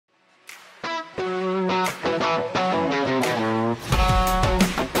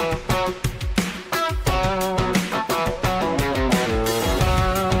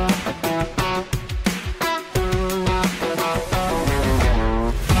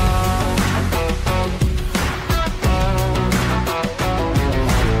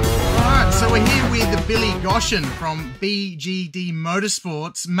Ghosn from BDG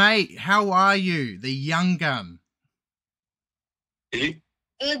Motorsports. Mate, how are you? The young gun. Good.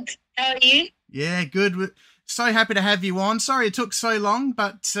 How are you? Yeah, good. So happy to have you on. Sorry it took so long,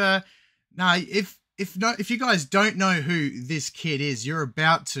 but no, if you guys don't know who this kid is, you're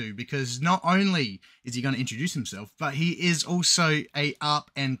about to, because not only is he going to introduce himself, but he is also a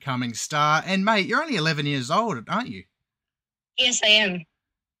up and coming star. And mate, you're only 11 years old, aren't you? Yes, I am.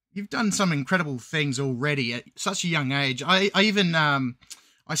 You've done some incredible things already at such a young age. I even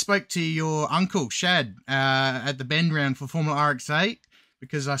I spoke to your uncle Shad at the Bend round for Formula RX8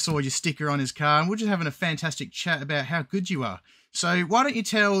 because I saw your sticker on his car, and we're just having a fantastic chat about how good you are. So why don't you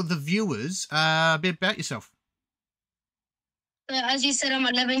tell the viewers a bit about yourself? So as you said, I'm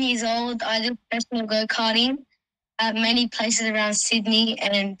 11 years old. I do professional go-karting at many places around Sydney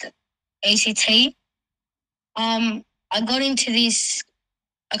and ACT. I got into this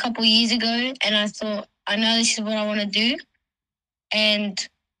a couple of years ago, and I thought, I know this is what I want to do. And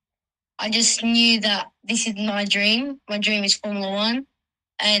I just knew that this is my dream. My dream is Formula One.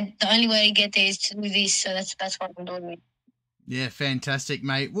 And the only way to get there is to do this. So that's what I'm doing. Yeah, fantastic,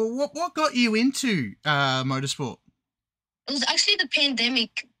 mate. Well, what got you into motorsport? It was actually the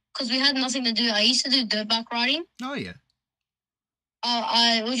pandemic, because we had nothing to do. I used to do dirt bike riding. Oh, yeah.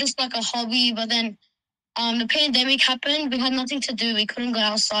 It was just like a hobby, but then the pandemic happened. We had nothing to do. We couldn't go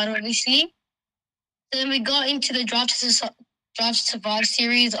outside, obviously. Then we got into the Drive to Survive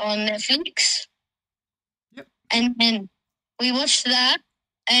series on Netflix. Yep. And then we watched that,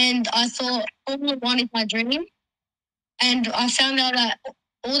 and I thought Formula One is my dream. And I found out that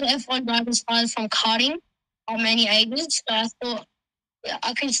all the F1 drivers started from karting at many ages. So I thought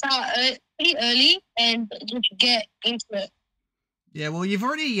I can start pretty early and just get into it. Yeah, well, you've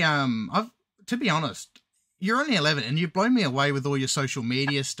already, to be honest, you're only 11 and you've blown me away with all your social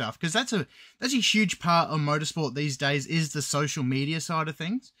media stuff, because that's a huge part of motorsport these days, is the social media side of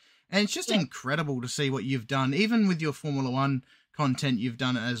things. And it's just incredible to see what you've done, even with your Formula One content. You've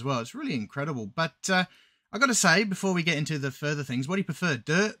done it as well. It's really incredible. But I got to say, before we get into the further things, what do you prefer,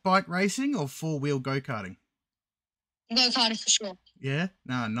 dirt bike racing or four-wheel go-karting? Go-karting for sure. Yeah?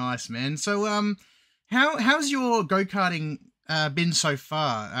 No, nice, man. So how's your go-karting been so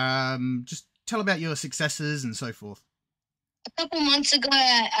far? Just tell about your successes and so forth. A couple months ago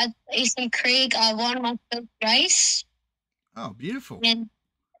at Eastern Creek, I won my first race. Oh, beautiful. And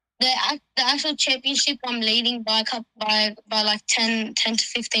the actual championship, I'm leading by like 10 to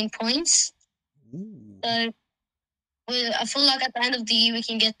 15 points. Ooh. So I feel like at the end of the year we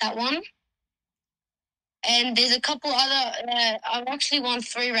can get that one. And there's a couple other, I've actually won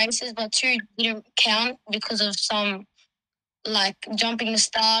 3 races, but 2 didn't count because of some like jumping the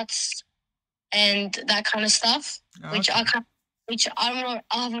starts and that kind of stuff, which I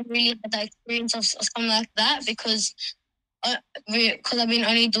haven't really had the experience of something like that because I've been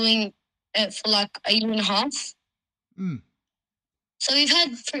only doing it for like a year and a half. Mm. So we've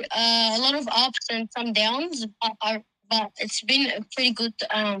had a lot of ups and some downs, but it's been a pretty good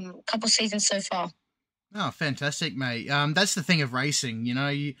couple seasons so far. Oh, fantastic, mate. That's the thing of racing, you know,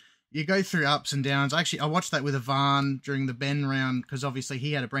 you go through ups and downs. Actually, I watched that with Ivan during the Bend round because obviously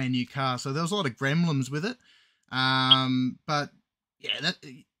he had a brand new car, so there was a lot of gremlins with it. But yeah,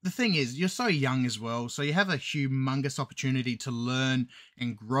 the thing is, you're so young as well, so you have a humongous opportunity to learn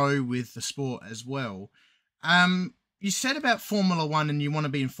and grow with the sport as well. You said about Formula One and you want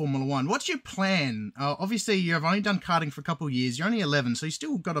to be in Formula One. What's your plan? Obviously, you've only done karting for a couple of years. You're only 11, so you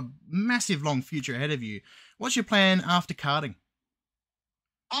still got a massive, long future ahead of you. What's your plan after karting?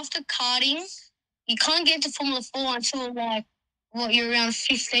 After karting, you can't get into Formula 4 until you're around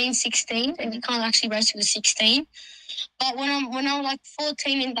 15, 16, and you can't actually race with 16. But when I'm like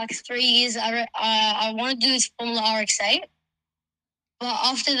 14 in like 3 years, I want to do this Formula RX8. But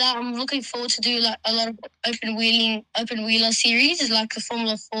after that, I'm looking forward to do like a lot of open wheeler series, like the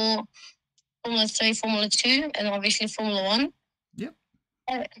Formula 4, Formula 3, Formula 2, and obviously Formula 1. Yep.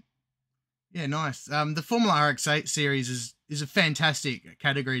 Yeah, nice. The Formula RX8 series is a fantastic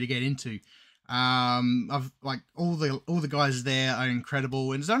category to get into. I've like all the guys there are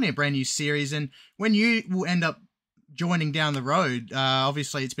incredible, and it's only a brand new series. And when you will end up joining down the road,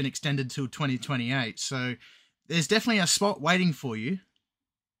 obviously it's been extended till 2028. So there's definitely a spot waiting for you.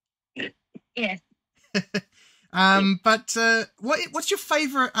 Yeah. But what's your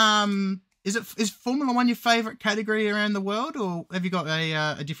favorite is Formula One your favourite category around the world, or have you got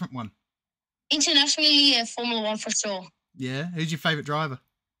a different one? Internationally, Formula One for sure. Yeah, who's your favourite driver?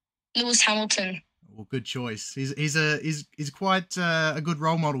 Lewis Hamilton. Well, good choice. He's quite a good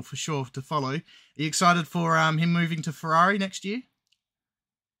role model for sure to follow. Are you excited for him moving to Ferrari next year?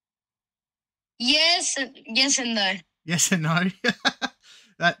 Yes and no. Yes and no.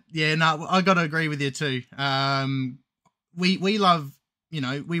 I got to agree with you too. We love,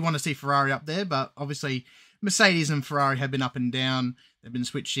 we want to see Ferrari up there, but obviously Mercedes and Ferrari have been up and down. They've been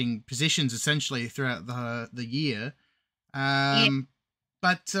switching positions essentially throughout the year.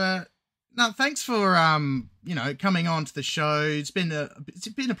 But no, thanks for coming on to the show. It's been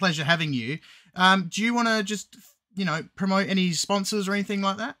a pleasure having you. Do you want to just promote any sponsors or anything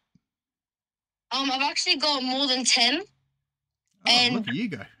like that? I've actually got more than 10. Oh, and look at you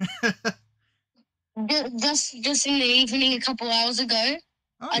go. just in the evening, a couple hours ago,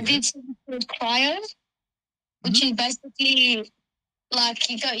 I did something called cryo, which is basically like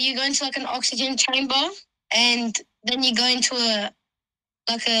you go into like an oxygen chamber, and then you go into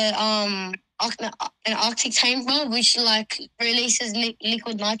an Arctic chamber, which like releases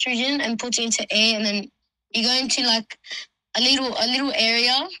liquid nitrogen and puts it into air, and then you go into like a little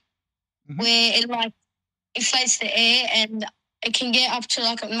area where it like inflates the air, and it can get up to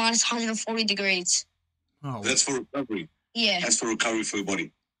like minus 140 degrees. Oh, that's for recovery. Yeah, that's for recovery for your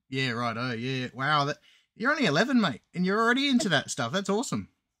body. Yeah, right. Oh, yeah. Wow, you're only 11, mate, and you're already into that stuff. That's awesome.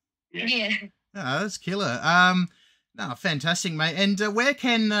 Yeah. Oh, that's killer. No, fantastic, mate. And where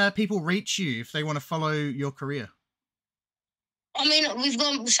can people reach you if they want to follow your career? I mean, we've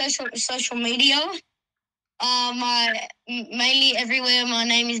got social media. Mainly everywhere. My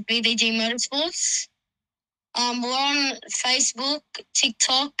name is BDG Motorsports. We're on Facebook,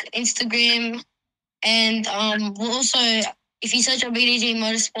 TikTok, Instagram, and we'll also, if you search up BDG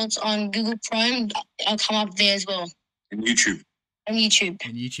Motorsports on Google Chrome, I'll come up there as well. And YouTube. And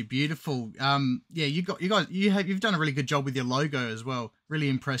YouTube. Beautiful. Yeah, you've done a really good job with your logo as well. Really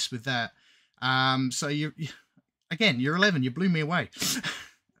impressed with that. So you're 11. You blew me away.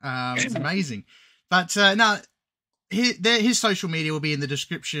 It's amazing. But no, his social media will be in the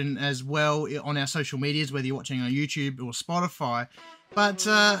description as well on our social medias, whether you're watching on YouTube or Spotify. But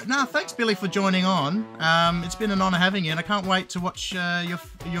no, thanks, Billy, for joining on. It's been an honour having you, and I can't wait to watch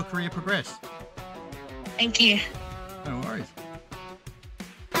your career progress. Thank you. No worries.